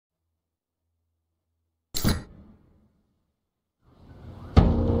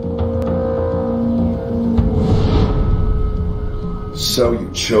So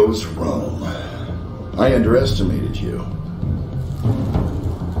you chose Rome. I underestimated you.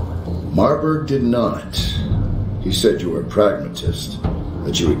 Marburg did not. He said you were a pragmatist,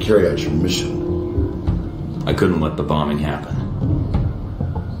 that you would carry out your mission. I couldn't let the bombing happen.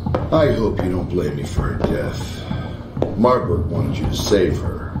 I hope you don't blame me for her death. Marburg wanted you to save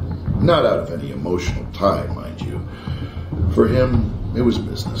her. Not out of any emotional tie, mind you. For him, it was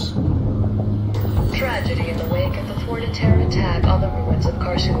business. Tragedy in the wake of the thwarted terror attack on the ruins of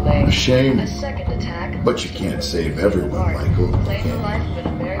Karsule. A shame. A second attack. But you can't save everyone, Michael. Claimed the life of an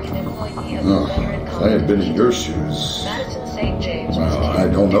American employee of Oh, the veteran if I had been in your shoes. Madison St. James Well, was I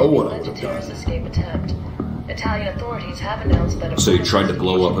don't know what I led would to have terrorist done. escape attempt. Italian authorities have announced that So you tried to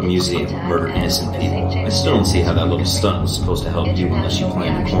blow up a museum and murder innocent people. I still don't see how that little stunt was supposed to help you unless you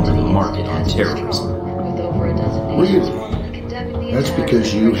planned to corner the market on terrorism. Really? That's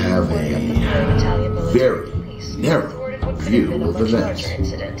because you have a very narrow view of events.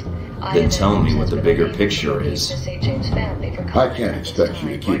 Then tell me what the bigger picture is. I can't expect you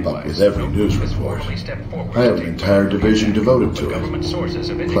to keep up with every news report. I have an entire division devoted to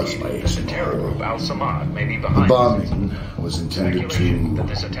it, plus my ace in the hole. The bombing was intended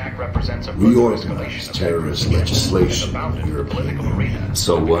to reorganize terrorist legislation in the European Union.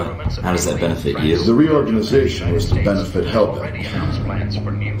 So what? How does that benefit you? The reorganization was to benefit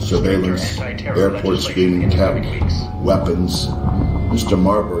Hellbent. Surveillance, airport screening tech, weapons. Mr.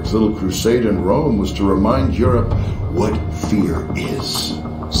 Marburg's little crusade in Rome was to remind Europe what fear is.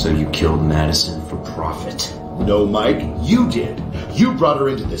 So you killed Madison for profit? No, Mike, you did. You brought her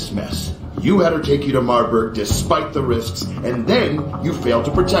into this mess. You had her take you to Marburg despite the risks, and then you failed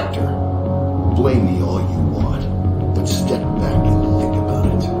to protect her. Blame me all you want, but step back and think about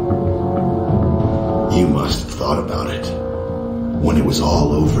it. You must have thought about it. When it was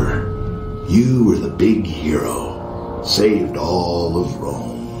all over, you were the big hero. Saved all of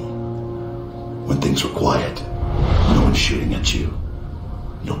Rome. When things were quiet, no one shooting at you,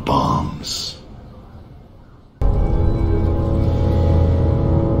 no bombs.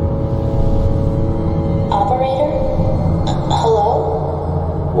 Operator?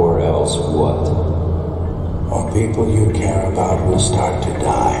 Hello? Or else what? Or people you care about will start to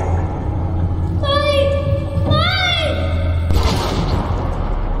die.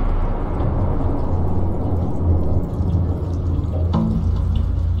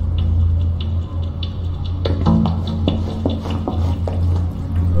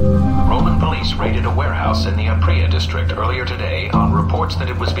 Raided a warehouse in the Apria district earlier today on reports that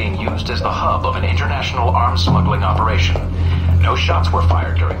it was being used as the hub of an international arms smuggling operation. No shots were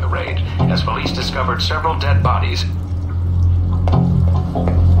fired during the raid, as police discovered several dead bodies.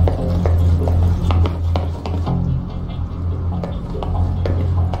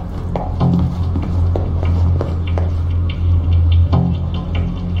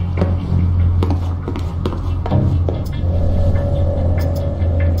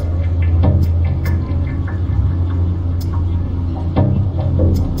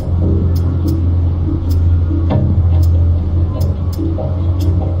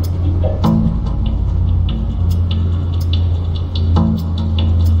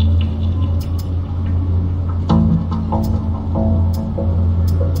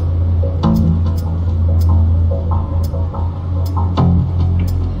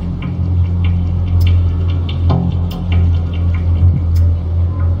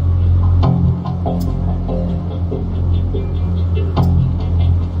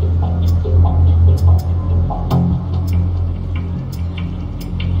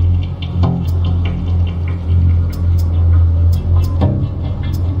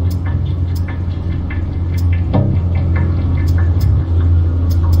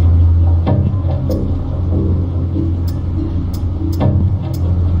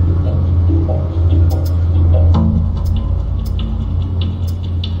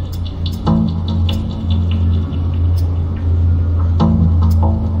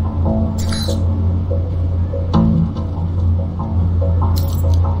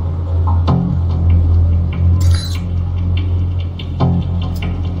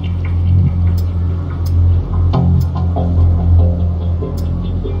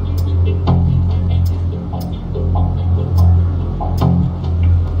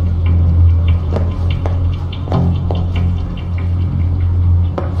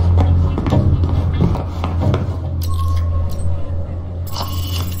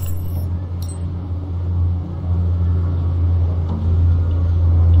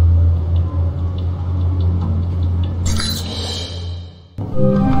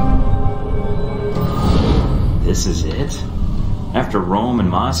 This is it? After Rome and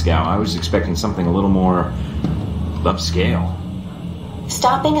Moscow, I was expecting something a little more upscale.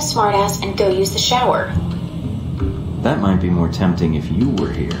 Stop being a smartass and go use the shower. That might be more tempting if you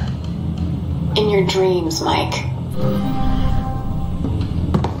were here. In your dreams, Mike.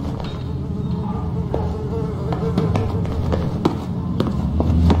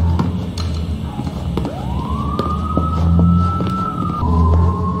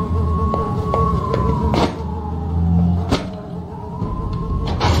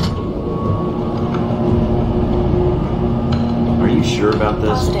 Sure about this?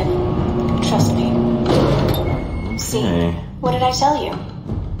 Positive. Trust me. Okay. See? What did I tell you?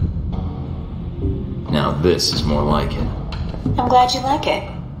 Now this is more like it. I'm glad you like it.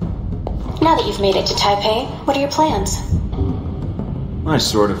 Now that you've made it to Taipei, what are your plans? I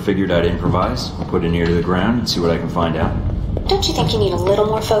sort of figured I'd improvise, put an ear to the ground, and see what I can find out. Don't you think you need a little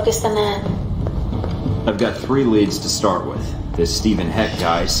more focus than that? I've got 3 leads to start with. This Stephen Heck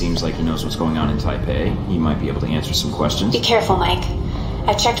guy seems like he knows what's going on in Taipei. He might be able to answer some questions. Be careful, Mike.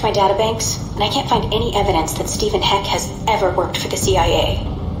 I've checked my databanks, and I can't find any evidence that Stephen Heck has ever worked for the CIA.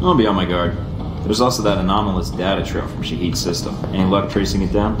 I'll be on my guard. There's also that anomalous data trail from Shahid's system. Any luck tracing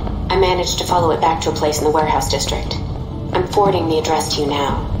it down? I managed to follow it back to a place in the warehouse district. I'm forwarding the address to you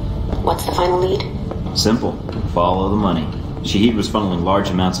now. What's the final lead? Simple. Follow the money. Shahid was funneling large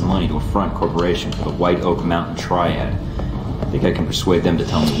amounts of money to a front corporation for the White Oak Mountain Triad. I think I can persuade them to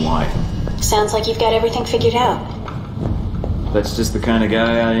tell me why. Sounds like you've got everything figured out. That's just the kind of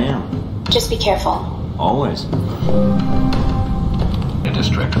guy I am. Just be careful. Always. The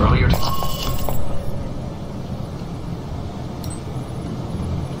district earlier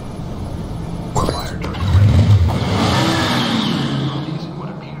fired during the raid. These would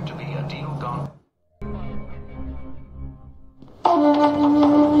appear to be a deal gone.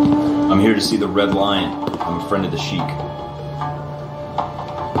 I'm here to see the Red Lion. I'm a friend of the Sheik.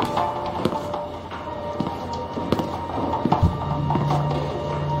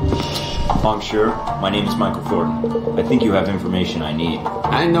 Monsieur, my name is Michael Thornton. I think you have information I need.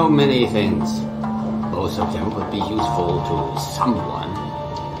 I know many things. Most of them would be useful to someone,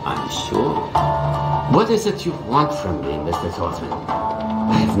 I'm sure. What is it you want from me, Mr. Thornton?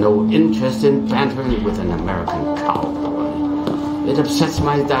 I have no interest in bantering with an American cowboy. It upsets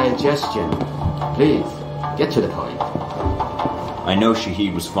my digestion. Please, get to the point. I know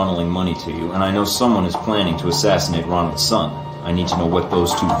Shahid was funneling money to you, and I know someone is planning to assassinate Ronald's son. I need to know what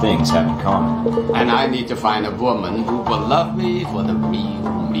those 2 things have in common. And I need to find a woman who will love me for the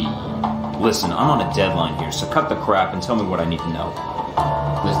real me. Listen, I'm on a deadline here, so cut the crap and tell me what I need to know.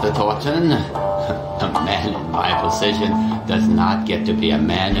 Mr. Thornton, a man in my position does not get to be a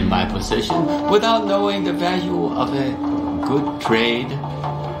man in my position without knowing the value of a good trade.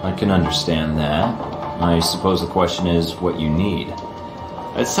 I can understand that. I suppose the question is what you need.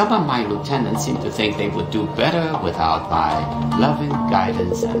 Some of my lieutenants seem to think they would do better without my loving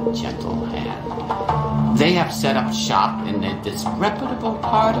guidance and gentle hand. They have set up shop in a disreputable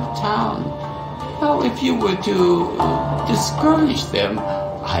part of town. Now, if you were to discourage them,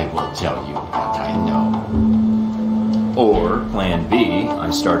 I will tell you what I know. Or, plan B, I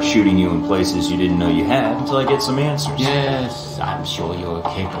start shooting you in places you didn't know you had until I get some answers. Yes, I'm sure you're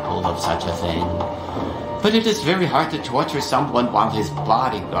capable of such a thing. But it is very hard to torture someone while his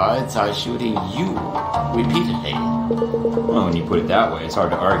bodyguards are shooting you repeatedly. Well, when you put it that way, it's hard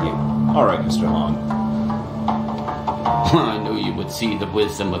to argue. All right, Mr. Long. I knew you would see the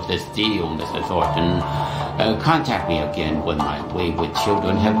wisdom of this deal, Mr. Thornton. Contact me again when my wayward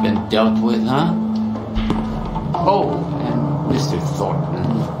children have been dealt with, huh? Oh, and Mr.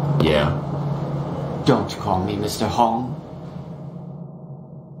 Thornton. Yeah? Don't call me Mr. Hong.